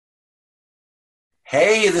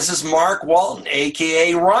Hey, this is Mark Walton,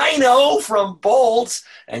 aka Rhino from Bolts,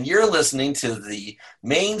 and you're listening to the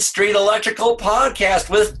Main Street Electrical Podcast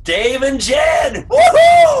with Dave and Jenn.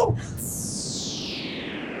 Woohoo!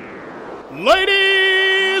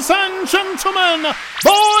 Ladies and gentlemen,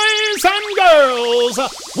 boys and girls,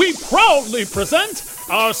 we proudly present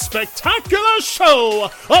our spectacular show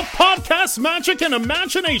of podcast magic and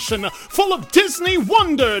imagination full of Disney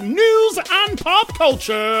wonder, news, and pop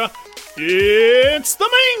culture. It's the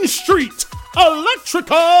Main Street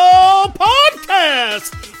Electrical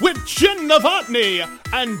Podcast with Jenn Dave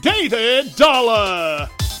and David Dollar.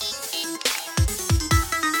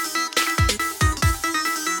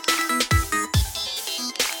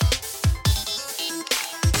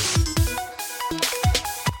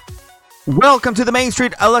 Welcome to the Main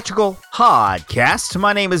Street Electrical Podcast.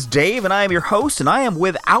 My name is Dave, and I am your host, and I am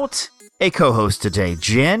without a co-host today.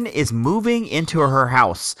 Jenn is moving into her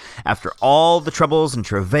house after all the troubles and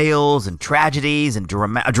travails and tragedies and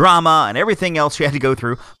drama and everything else she had to go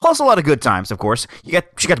through, plus a lot of good times, of course.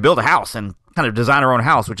 She got to build a house and kind of design her own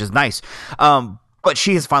house, which is nice. But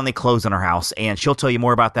she has finally closed on her house, and she'll tell you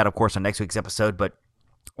more about that, of course, on next week's episode, but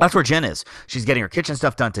that's where Jenn is. She's getting her kitchen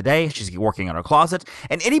stuff done today. She's working on her closet.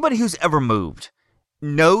 And anybody who's ever moved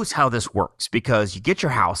knows how this works, because you get your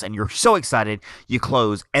house and you're so excited, you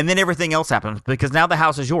close, and then everything else happens because now the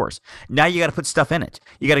house is yours. Now you got to put stuff in it.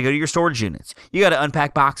 You got to go to your storage units. You got to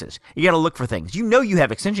unpack boxes. You got to look for things. You know you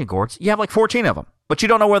have extension cords. You have like 14 of them, but you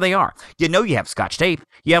don't know where they are. You know you have Scotch tape.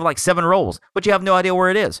 You have like 7 rolls, but you have no idea where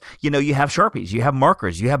it is. You know you have Sharpies. You have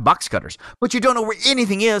markers. You have box cutters, but you don't know where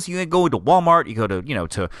anything is. You go to Walmart. You go to,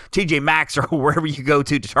 to TJ Maxx or wherever you go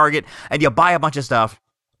to Target, and you buy a bunch of stuff.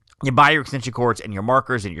 You buy your extension cords and your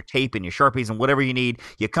markers and your tape and your Sharpies and whatever you need.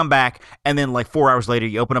 You come back, and then like 4 hours later,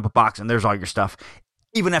 you open up a box and there's all your stuff,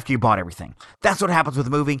 even after you bought everything. That's what happens with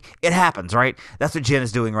moving. It happens, right? That's what Jenn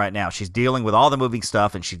is doing right now. She's dealing with all the moving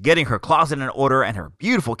stuff, and she's getting her closet in order and her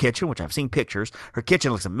beautiful kitchen, which I've seen pictures. Her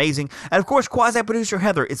kitchen looks amazing. And of course, quasi-producer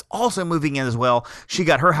Heather is also moving in as well. She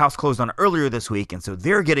got her house closed on earlier this week, and so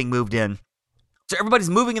they're getting moved in. So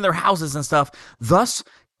everybody's moving in their houses and stuff. Thus,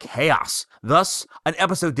 chaos. Thus, an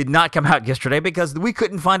episode did not come out yesterday because we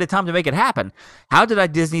couldn't find a time to make it happen. How did I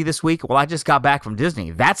Disney this week? Well, I just got back from Disney.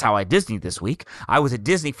 That's how I Disneyed this week. I was at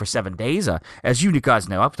Disney for 7 days. As you guys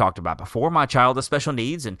know, I've talked about before, my child has special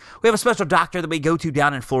needs, and we have a special doctor that we go to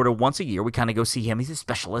down in Florida once a year. We kind of go see him. He's a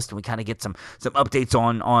specialist, and we kind of get some updates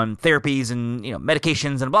on therapies and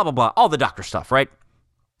medications and blah, blah, blah, all the doctor stuff, right?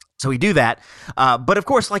 So we do that. But of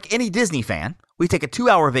course, like any Disney fan, we take a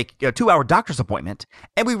 2-hour doctor's appointment,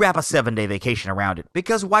 and we wrap a 7-day vacation around it.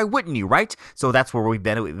 Because why wouldn't you, right? So that's where we've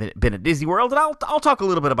been. We've been at Disney World, and I'll talk a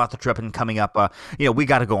little bit about the trip and coming up. We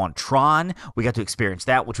got to go on Tron. We got to experience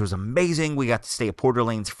that, which was amazing. We got to stay at Port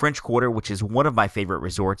Orleans French Quarter, which is one of my favorite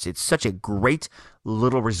resorts. It's such a great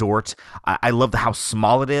little resort. I love how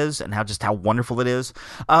small it is and how wonderful it is.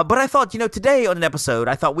 But I thought, today on an episode,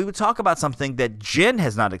 I thought we would talk about something that Jenn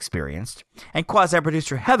has not experienced and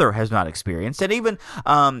quasi-producer Heather has not experienced, and even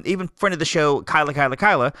friend of the show,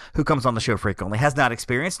 Kyla, who comes on the show frequently, has not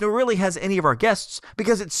experienced, nor really has any of our guests,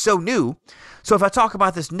 because it's so new. So if I talk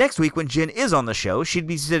about this next week when Jenn is on the show, she'd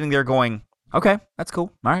be sitting there going, okay, that's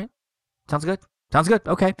cool. All right. Sounds good.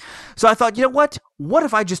 Okay. So I thought, you know what? What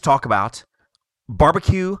if I just talk about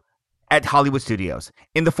barbecue at Hollywood Studios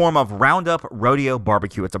in the form of Roundup Rodeo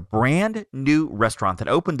BBQ. It's a brand new restaurant that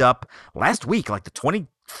opened up last week, like the 21st,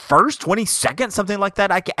 22nd, something like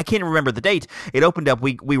that. I can't remember the date. It opened up.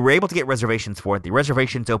 We were able to get reservations for it. The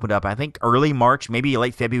reservations opened up, I think, early March, maybe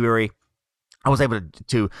late February. I was able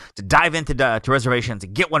to dive into to reservations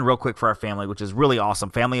and get one real quick for our family, which is really awesome.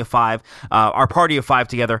 Family of 5, our party of 5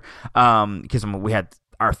 together, because we had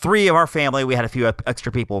 3 of our family. We had a few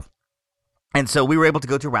extra people. And so we were able to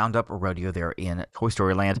go to Roundup Rodeo there in Toy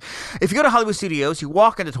Story Land. If you go to Hollywood Studios, you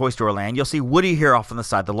walk into Toy Story Land, you'll see Woody here off on the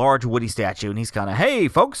side, the large Woody statue, and he's kind of, hey,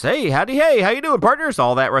 folks, hey, howdy, hey, how you doing, partners?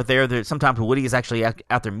 All that right there. Sometimes Woody is actually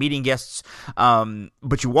out there meeting guests.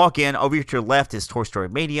 But you walk in, over to your left is Toy Story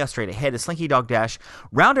Mania, straight ahead is Slinky Dog Dash.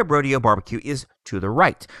 Roundup Rodeo BBQ is to the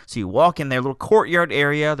right. So you walk in their little courtyard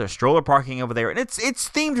area, there's stroller parking over there, and it's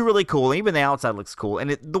themed really cool. Even the outside looks cool.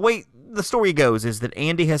 And the way the story goes is that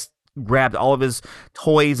Andy has grabbed all of his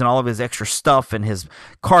toys and all of his extra stuff and his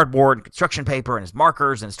cardboard and construction paper and his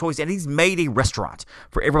markers and his toys, and he's made a restaurant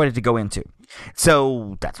for everybody to go into.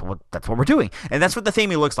 So that's what we're doing, and that's what the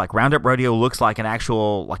theming looks like. Roundup Rodeo looks like an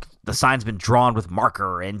actual, like, the sign's been drawn with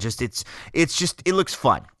marker, and just it looks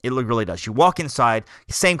fun. It really does. You walk inside,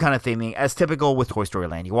 same kind of theming as typical with Toy Story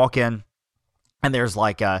Land. You walk in. And there's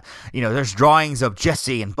there's drawings of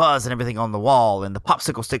Jesse and Buzz and everything on the wall, and the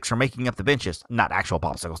popsicle sticks are making up the benches. Not actual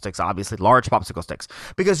popsicle sticks, obviously, large popsicle sticks,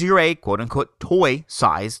 because you're a quote-unquote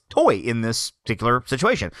toy-sized toy in this particular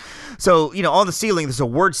situation. So, on the ceiling, there's a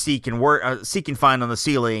word seek and find on the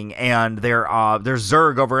ceiling, and there's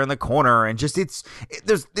Zurg over in the corner, and just it's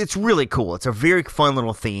really cool. It's a very fun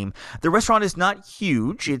little theme. The restaurant is not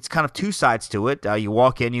huge. It's kind of two sides to it. You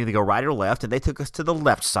walk in, you either go right or left, and they took us to the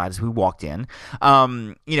left side as we walked in.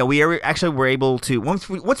 We actually were able to, once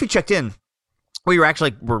we checked in, we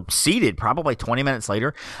were seated probably 20 minutes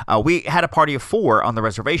later. We had a party of 4 on the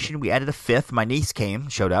reservation. We added a 5th. My niece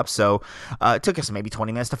showed up. So it took us maybe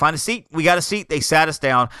 20 minutes to find a seat. We got a seat. They sat us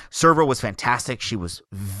down. Server was fantastic. She was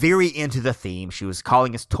very into the theme. She was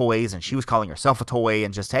calling us toys, and she was calling herself a toy,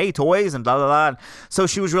 and just, hey, toys, and blah, blah, blah. So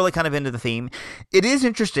she was really kind of into the theme. It is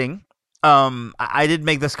interesting. I did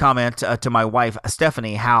make this comment to my wife,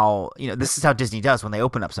 Stephanie, how, this is how Disney does when they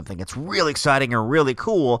open up something. It's really exciting or really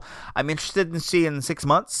cool. I'm interested in seeing in 6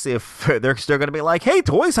 months if they're still going to be like, hey,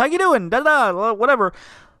 toys, how you doing? Da-da, whatever.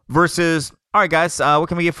 Versus, all right, guys, what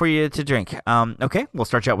can we get for you to drink? Okay, we'll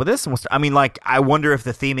start you out with this. And I wonder if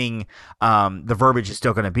the theming, the verbiage is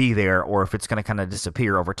still going to be there, or if it's going to kind of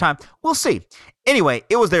disappear over time. We'll see. Anyway,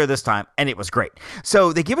 it was there this time, and it was great.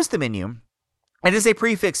 So they give us the menu. It is a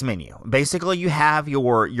pre-fixe menu. Basically, you have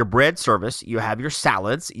your bread service, you have your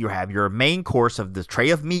salads, you have your main course of the tray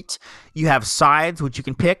of meat, you have sides, which you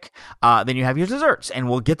can pick, then you have your desserts. And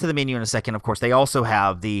we'll get to the menu in a second. Of course, they also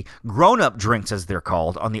have the grown-up drinks, as they're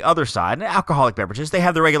called, on the other side, and alcoholic beverages. They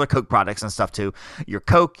have the regular Coke products and stuff, too. Your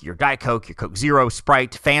Coke, your Diet Coke, your Coke Zero,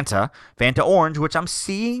 Sprite, Fanta Orange, which I'm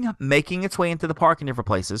seeing making its way into the park in different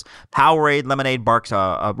places, Powerade, lemonade, Barks,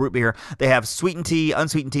 root beer. They have sweetened tea,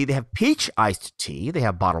 unsweetened tea. They have peach iced tea. They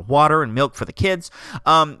have bottled water and milk for the kids.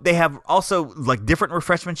 They have also different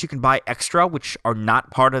refreshments you can buy extra, which are not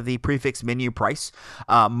part of the pre-fixe menu price.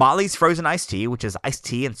 Molly's frozen iced tea, which is iced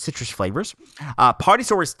tea and citrus flavors. Party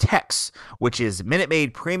Sour's Tex, which is Minute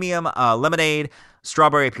Maid premium lemonade,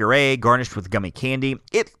 strawberry puree garnished with gummy candy.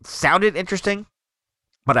 It sounded interesting,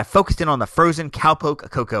 but I focused in on the frozen cowpoke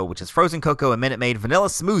cocoa, which is frozen cocoa and Minute Maid vanilla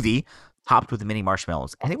smoothie topped with mini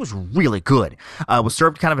marshmallows, and it was really good. It was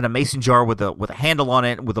served kind of in a mason jar with a handle on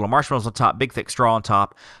it, with little marshmallows on top, big thick straw on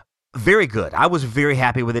top. Very good. I was very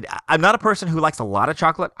happy with it. I'm not a person who likes a lot of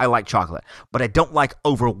chocolate. I like chocolate, but I don't like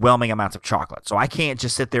overwhelming amounts of chocolate. So I can't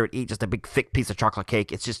just sit there and eat just a big thick piece of chocolate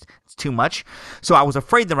cake. It's too much. So I was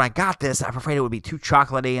afraid that when I got this, I'm afraid it would be too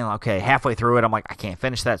chocolatey. And okay, halfway through it, I'm like, I can't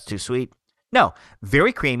finish that. It's too sweet. No,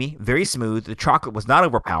 very creamy, very smooth. The chocolate was not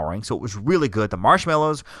overpowering, so it was really good. The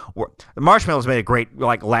marshmallows made a great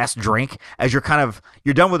last drink as you're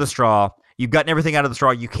done with the straw. You've gotten everything out of the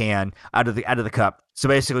straw you can out of the cup. So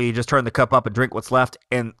basically, you just turn the cup up and drink what's left.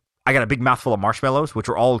 And I got a big mouthful of marshmallows, which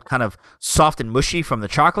were all kind of soft and mushy from the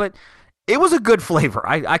chocolate. It was a good flavor.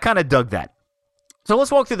 I kind of dug that. So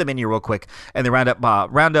let's walk through the menu real quick and the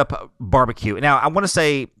Roundup barbecue. Now, I want to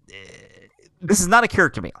say this is not a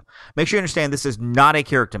character meal. Make sure you understand this is not a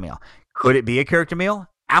character meal. Could it be a character meal?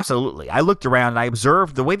 Absolutely. I looked around and I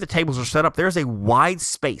observed the way the tables are set up. There's a wide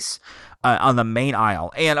space on the main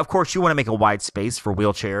aisle. And of course, you want to make a wide space for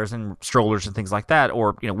wheelchairs and strollers and things like that,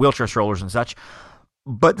 or wheelchair strollers and such.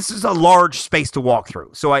 But this is a large space to walk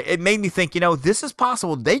through. So it made me think, this is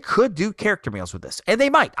possible. They could do character meals with this. And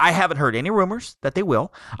they might. I haven't heard any rumors that they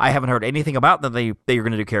will. I haven't heard anything about that they're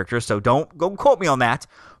going to do characters. So don't go quote me on that.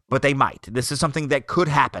 But they might. This is something that could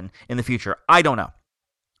happen in the future. I don't know.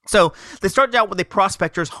 So they started out with a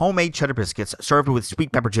Prospector's homemade cheddar biscuits served with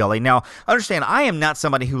sweet pepper jelly. Now, understand, I am not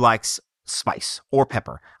somebody who likes spice or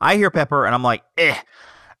pepper. I hear pepper and I'm like, eh.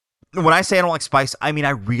 When I say I don't like spice, I mean I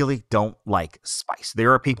really don't like spice.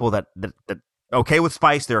 There are people that okay with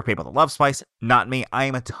spice. There are people that love spice. Not me. I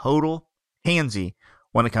am a total pansy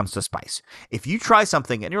when it comes to spice. If you try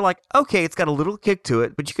something and you're like, okay, it's got a little kick to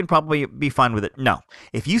it, but you can probably be fine with it. No.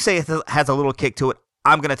 If you say it has a little kick to it,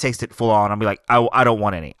 I'm going to taste it full on. I'll be like, I don't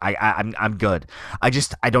want any. I'm good. I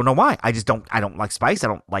don't know why. I don't like spice. I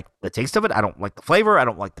don't like the taste of it. I don't like the flavor. I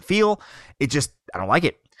don't like the feel. I don't like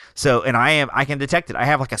it. So, and I can detect it. I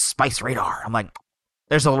have like a spice radar. I'm like,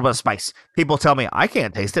 there's a little bit of spice. People tell me I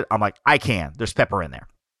can't taste it. I'm like, I can. There's pepper in there.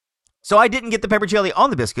 So I didn't get the pepper jelly on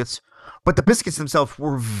the biscuits, but the biscuits themselves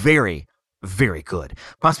were very, very good.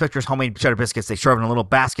 Prospector's homemade cheddar biscuits, they serve in a little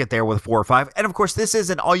basket there with 4 or 5. And of course, this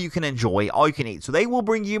isn't all you can enjoy, all you can eat. So they will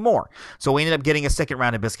bring you more. So we ended up getting a second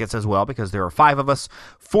round of biscuits as well because there are 5 of us,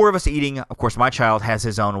 4 of us eating. Of course, my child has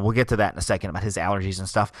his own. We'll get to that in a second about his allergies and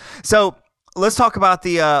stuff. So let's talk about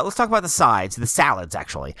the sides, the salads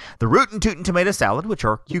actually. The Rootin' Tootin' tomato salad, which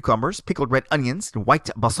are cucumbers, pickled red onions, and white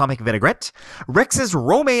balsamic vinaigrette. Rex's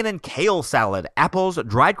romaine and kale salad, apples,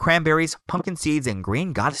 dried cranberries, pumpkin seeds, and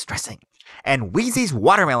green goddess dressing. And Wheezy's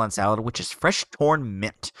watermelon salad, which is fresh torn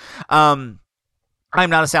mint. I'm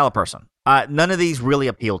not a salad person. None of these really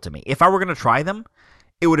appeal to me. If I were going to try them,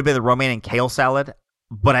 it would have been the romaine and kale salad,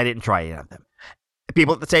 but I didn't try any of them.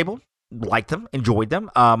 People at the table liked them, enjoyed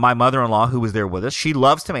them. My mother-in-law, who was there with us, she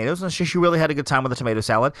loves tomatoes, and she really had a good time with the tomato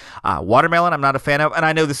salad. Watermelon, I'm not a fan of, and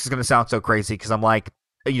I know this is going to sound so crazy because I'm like,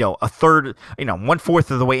 a third,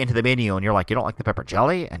 1/4 of the way into the menu, and you're like, you don't like the pepper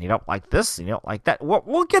jelly, and you don't like this, and you don't like that.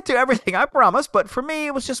 We'll get to everything, I promise, but for me,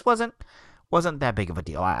 it wasn't that big of a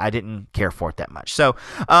deal. I didn't care for it that much. So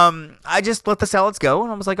I just let the salads go,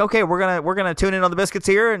 and I was like, okay, we're gonna tune in on the biscuits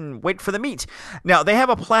here and wait for the meat. Now, they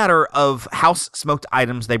have a platter of house smoked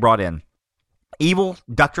items they brought in. Evil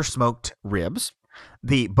Dr. Smoked ribs,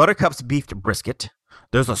 the Buttercup's beefed brisket.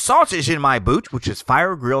 There's a sausage in my boot, which is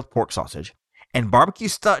fire grilled pork sausage, and barbecue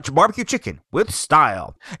chicken with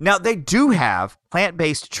style. Now, they do have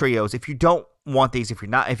plant-based trios if you don't want these, if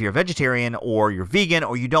you're a vegetarian or you're vegan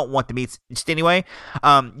or you don't want the meats just anyway.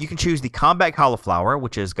 You can choose the combat cauliflower,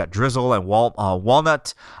 which has got drizzle and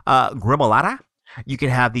walnut gremolata. You can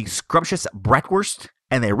have the scrumptious bratwurst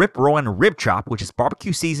and the rip rowan rib chop, which is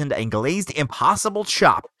barbecue seasoned and glazed impossible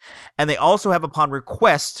chop. And they also have, upon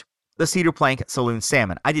request, the cedar plank saloon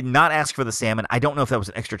salmon. I did not ask for the salmon. I don't know if that was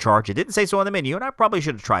an extra charge. It didn't say so on the menu, and I probably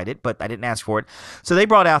should have tried it, but I didn't ask for it. So they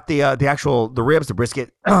brought out the ribs, the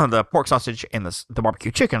brisket, the pork sausage, and the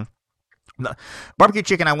barbecue chicken. The barbecue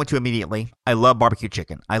chicken I went to immediately. I love barbecue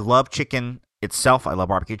chicken. I love chicken itself. I love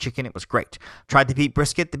barbecue chicken. It was great. Tried the beef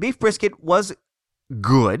brisket. The beef brisket was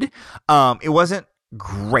good. It wasn't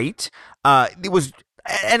great. It was.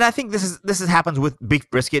 And I think this happens with beef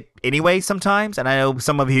brisket anyway sometimes. And I know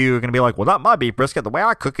some of you are going to be like, well, not my beef brisket. The way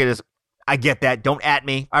I cook it is, I get that. Don't at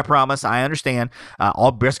me. I promise. I understand.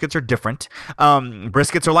 All briskets are different.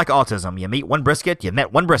 Briskets are like autism. You meet one brisket, you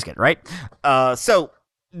met one brisket, right? So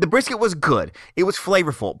the brisket was good. It was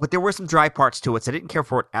flavorful, but there were some dry parts to it, so I didn't care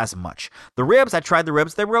for it as much. The ribs, I tried the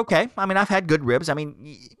ribs. They were okay. I mean, I've had good ribs. I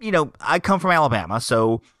mean, I come from Alabama,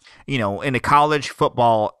 so, in a college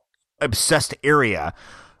football obsessed area,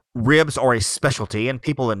 ribs are a specialty, and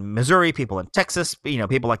people in Missouri, people in Texas,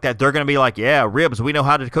 people like that, they're going to be like, yeah, ribs, we know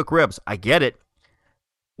how to cook ribs. I get it.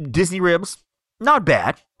 Disney ribs, not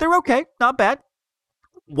bad. They're okay, not bad.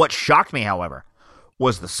 What shocked me, however,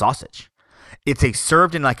 was the sausage. It's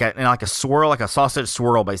served in like a swirl, like a sausage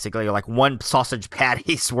swirl, basically, like one sausage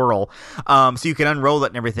patty swirl. So you can unroll it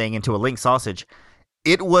and everything into a link sausage.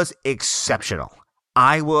 It was exceptional.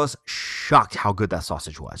 I was shocked how good that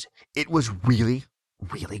sausage was. It was really,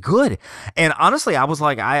 really good. And honestly, I was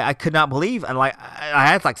like, I could not believe, and like I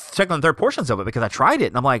had like second and third portions of it because I tried it,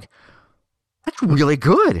 and I'm like, that's really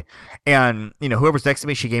good. And whoever's next to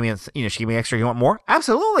me, she gave me extra. You want more?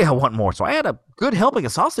 Absolutely, I want more. So I had a good helping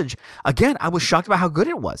of sausage. Again, I was shocked about how good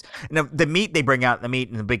it was. And the meat, they bring out the meat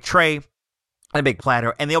in a big tray, a big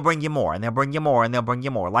platter, and they'll bring you more, and they'll bring you more, and they'll bring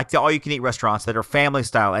you more. Like the all-you-can-eat restaurants that are family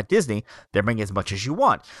style at Disney, they bring as much as you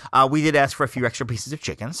want. We did ask for a few extra pieces of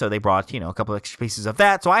chicken, so they brought, a couple extra pieces of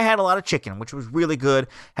that. So I had a lot of chicken, which was really good.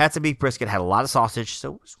 Had some beef brisket, had a lot of sausage,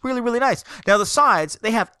 so it was really, really nice. Now the sides,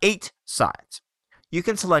 they have 8 sides. You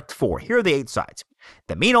can select 4. Here are the 8 sides.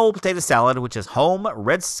 The mean old potato salad, which is home-style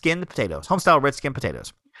red-skinned potatoes.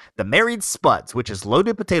 The married spuds, which is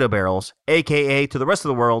loaded potato barrels, a.k.a. to the rest of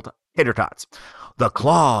the world, tater tots. The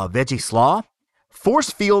claw veggie slaw, force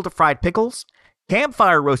field fried pickles,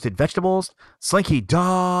 campfire roasted vegetables, slinky dog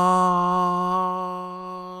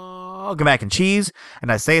mac and cheese. And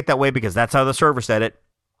I say it that way because that's how the server said it.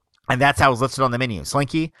 And that's how it was listed on the menu.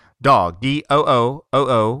 Slinky dog,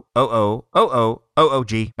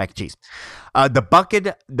 DOOOOOOOOOG mac and cheese. The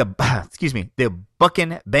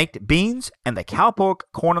buckin baked beans and the cowpoke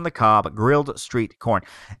corn on the cob grilled street corn.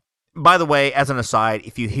 By the way, as an aside,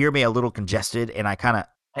 if you hear me a little congested and a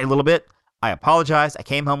little bit, I apologize. I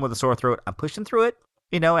came home with a sore throat. I'm pushing through it.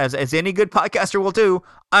 As any good podcaster will do,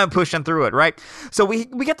 I'm pushing through it, right? So we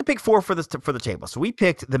got to pick 4 for the table. So we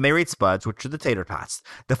picked the married spuds, which are the tater tots,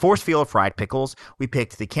 the force field fried pickles. We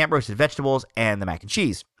picked the camp roasted vegetables and the mac and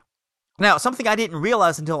cheese. Now, something I didn't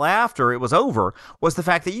realize until after it was over was the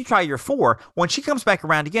fact that you try your 4. When she comes back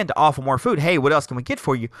around again to offer more food, hey, what else can we get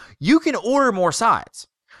for you? You can order more sides.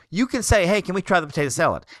 You can say, hey, can we try the potato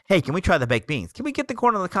salad? Hey, can we try the baked beans? Can we get the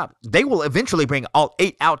corn on the cob? They will eventually bring all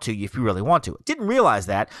 8 out to you if you really want to. Didn't realize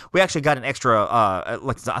that. We actually got an extra, I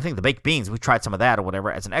think the baked beans, we tried some of that or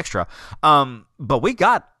whatever as an extra. But we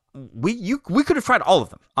got we could have fried all of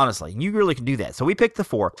them, honestly. You really can do that. So we picked the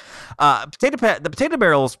 4. The potato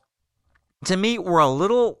barrels, to me, were a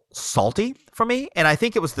little salty for me, and I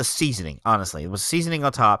think it was the seasoning, honestly. It was seasoning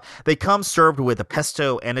on top. They come served with a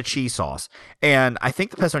pesto and a cheese sauce, and I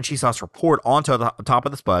think the pesto and cheese sauce were poured onto the top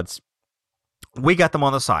of the spuds. We got them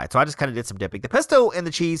on the side, so I just kind of did some dipping. The pesto and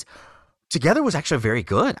the cheese together was actually very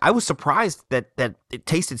good. I was surprised that it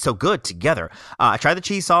tasted so good together. I tried the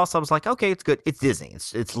cheese sauce. I was like, okay, it's good. It's Disney.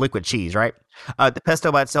 It's liquid cheese, right? The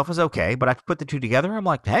pesto by itself is okay, but I put the two together. I'm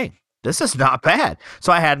like, hey, this is not bad.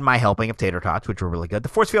 So I had my helping of tater tots, which were really good. The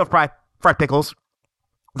force field fried pickles.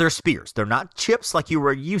 They're spears. They're not chips like you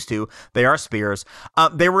were used to. They are spears.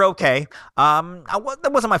 They were okay. That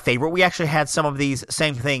wasn't my favorite. We actually had some of these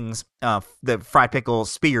same things, the fried pickle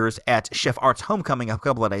spears, at Chef Art's homecoming a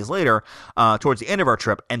couple of days later, towards the end of our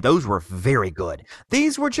trip, and those were very good.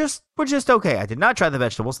 These were just okay. I did not try the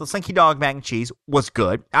vegetables. The Slinky Dog mac and cheese was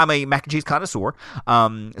good. I'm a mac and cheese connoisseur,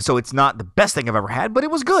 so it's not the best thing I've ever had, but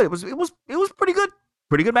it was good. It was pretty good.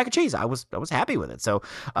 Pretty good mac and cheese. I was happy with it. So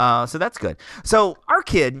that's good. So our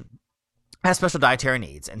kid has special dietary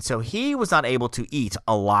needs, and so he was not able to eat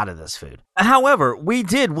a lot of this food. However, we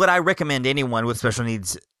did what I recommend anyone with special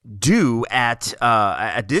needs do at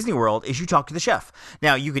Disney World, is you talk to the chef.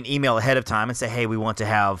 Now, you can email ahead of time and say, hey, we want to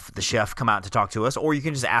have the chef come out to talk to us, or you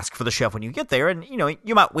can just ask for the chef when you get there, and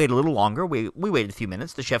you might wait a little longer. We waited a few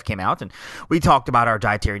minutes. The chef came out, and we talked about our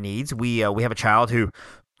dietary needs. We have a child who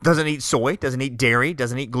doesn't eat soy, doesn't eat dairy,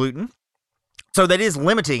 doesn't eat gluten. So that is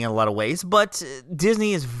limiting in a lot of ways, but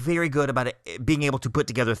Disney is very good about it, being able to put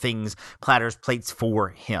together things, platters, plates for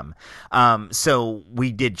him. So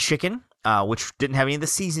we did chicken, which didn't have any of the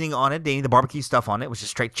seasoning on it, any of the barbecue stuff on it. It was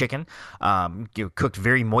just straight chicken, cooked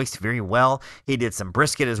very moist, very well. He did some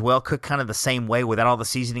brisket as well, cooked kind of the same way without all the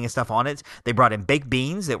seasoning and stuff on it. They brought in baked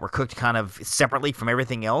beans that were cooked kind of separately from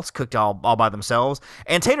everything else, cooked all by themselves,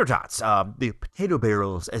 and tater tots, the potato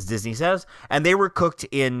barrels, as Disney says, and they were cooked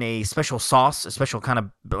in a special sauce, a special kind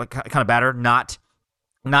of batter, not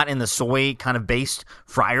in the soy kind of based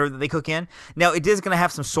fryer that they cook in. Now, it is going to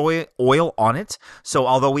have some soy oil on it, so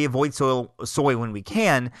although we avoid soy when we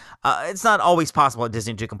can, it's not always possible at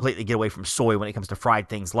Disney to completely get away from soy when it comes to fried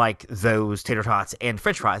things like those tater tots and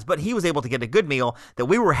french fries, but he was able to get a good meal that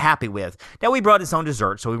we were happy with. Now, we brought his own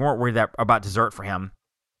dessert, so we weren't worried about dessert for him.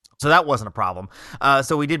 So that wasn't a problem.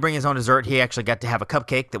 So we did bring his own dessert. He actually got to have a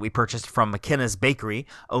cupcake that we purchased from McKenna's Bakery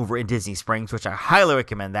over in Disney Springs, which I highly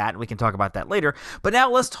recommend that. We can talk about that later. But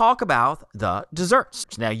now let's talk about the desserts.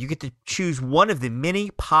 Now you get to choose one of the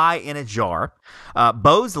mini pie in a jar.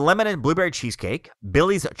 Bo's lemon and blueberry cheesecake,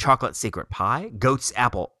 Billy's chocolate secret pie, Goat's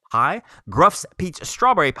apple pie, Gruff's peach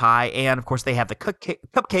strawberry pie, and of course they have the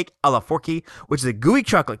cupcake a la Forky, which is a gooey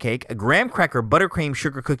chocolate cake, a graham cracker buttercream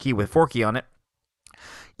sugar cookie with Forky on it.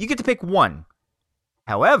 You get to pick one.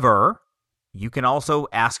 However, you can also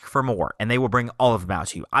ask for more, and they will bring all of them out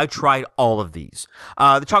to you. I tried all of these.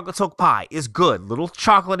 The chocolate silk pie is good. Little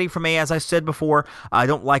chocolatey for me, as I said before. I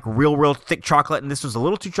don't like real thick chocolate, and this was a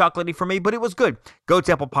little too chocolatey for me, but it was good. Goat's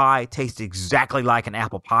apple pie tastes exactly like an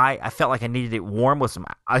apple pie. I felt like I needed it warm with some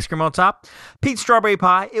ice cream on top. Peach strawberry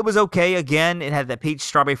pie, it was okay. Again, it had that peach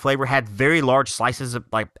strawberry flavor, had very large slices of,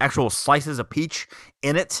 actual slices of peach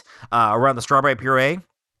in it around the strawberry puree.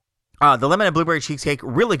 The lemon and blueberry cheesecake,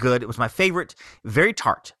 really good. It was my favorite. Very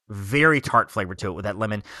tart flavor to it with that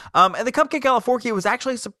lemon. And the cupcake a la Forky was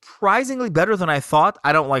actually surprisingly better than I thought.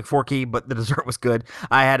 I don't like Forky, but the dessert was good.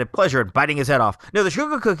 I had a pleasure in biting his head off. No, the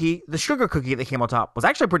sugar cookie that came on top was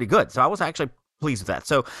actually pretty good. So I was actually pleased with that.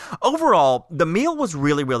 So overall, the meal was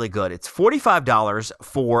really, really good. It's $45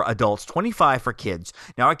 for adults, $25 for kids.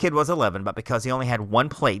 Now, our kid was 11, but because he only had one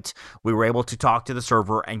plate, we were able to talk to the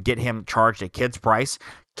server and get him charged a kid's price.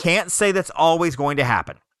 Can't say that's always going to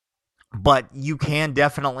happen, but you can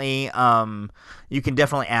definitely ask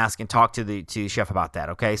and talk to the chef about that.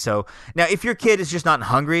 Okay, so now if your kid is just not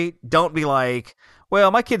hungry, don't be like,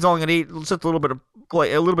 well, my kid's only going to eat just a little bit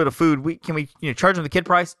of food. Can we charge him the kid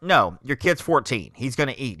price? No, your kid's 14. He's going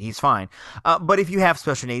to eat. He's fine. But if you have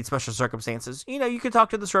special needs, special circumstances, you can talk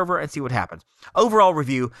to the server and see what happens. Overall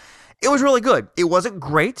review, it was really good. It wasn't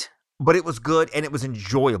great, but it was good and it was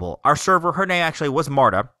enjoyable. Our server, her name actually was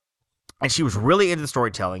Marta, and she was really into the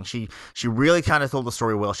storytelling. She really kind of told the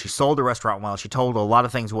story well. She sold the restaurant well. She told a lot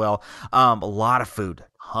of things well. A lot of food,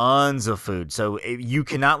 tons of food. So you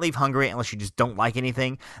cannot leave hungry unless you just don't like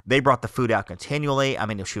anything. They brought the food out continually. I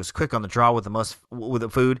mean, she was quick on the draw with the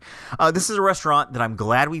food. This is a restaurant that I'm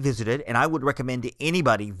glad we visited, and I would recommend to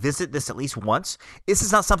anybody visit this at least once. This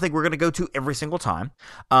is not something we're going to go to every single time,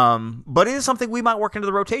 but it is something we might work into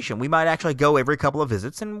the rotation. We might actually go every couple of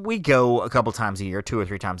visits, and we go a couple times a year, 2 or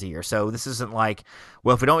 3 times a year. So this isn't like,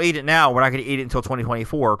 well, if we don't eat it now, we're not going to eat it until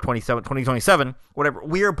 2024, 2027, whatever.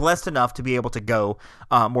 We are blessed enough to be able to go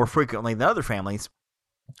more frequently than other families.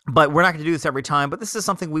 But we're not going to do this every time, but this is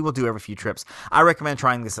something we will do every few trips. I recommend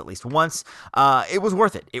trying this at least once. It was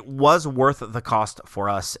worth it. It was worth the cost for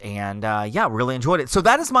us, and really enjoyed it. So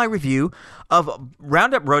that is my review of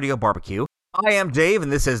Roundup Rodeo BBQ. I am Dave,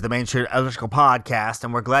 and this is the Main Street Electrical Podcast,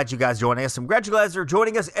 and we're glad you guys joining us. I'm glad you guys are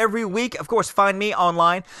joining us every week. Of course, find me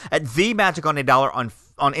online at The Magic on a Dollar on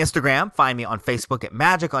Instagram. Find me on Facebook at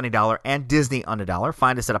Magic on a Dollar and Disney on a Dollar.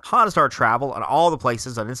 Find us at Upon a Star Travel on all the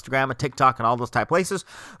places, on Instagram and TikTok and all those type places.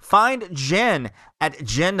 Find Jenn at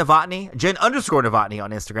Jenn Novotny, Jenn_Novotny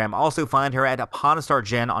on Instagram. Also find her at Upon a Star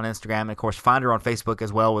Jenn on Instagram. And of course, find her on Facebook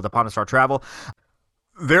as well with Upon a Star Travel.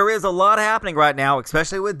 There is a lot happening right now,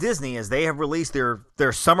 especially with Disney, as they have released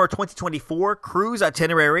their summer 2024 cruise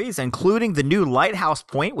itineraries, including the new Lighthouse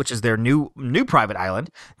Point, which is their new private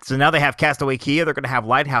island. So now they have Castaway Cay. They're going to have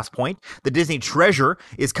Lighthouse Point. The Disney Treasure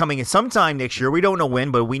is coming sometime next year. We don't know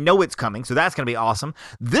when, but we know it's coming, so that's going to be awesome.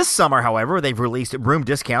 This summer, however, they've released room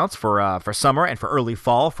discounts for summer and for early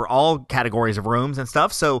fall for all categories of rooms and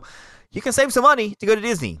stuff, so you can save some money to go to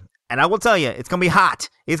Disney. And I will tell you, it's going to be hot.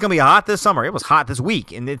 It's going to be hot this summer. It was hot this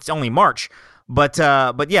week, and it's only March. But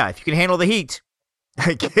yeah, if you can handle the heat,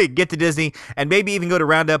 get to Disney and maybe even go to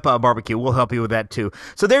Roundup BBQ. We'll help you with that too.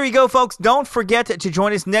 So there you go, folks. Don't forget to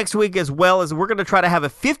join us next week as well, as we're going to try to have a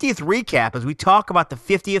 50th recap as we talk about the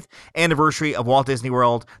 50th anniversary of Walt Disney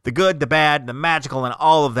World, the good, the bad, the magical, and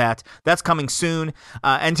all of that. That's coming soon.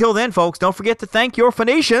 Until then, folks, don't forget to thank your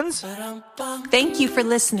Phoenicians. Thank you for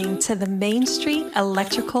listening to the Main Street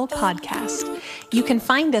Electrical Podcast. You can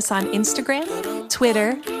find us on Instagram,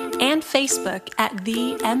 Twitter, and Facebook at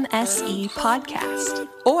the MSE Podcast,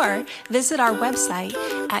 or visit our website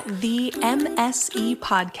at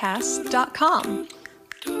themsepodcast.com.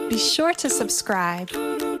 Be sure to subscribe,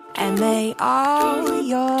 and may all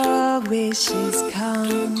your wishes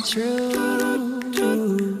come true.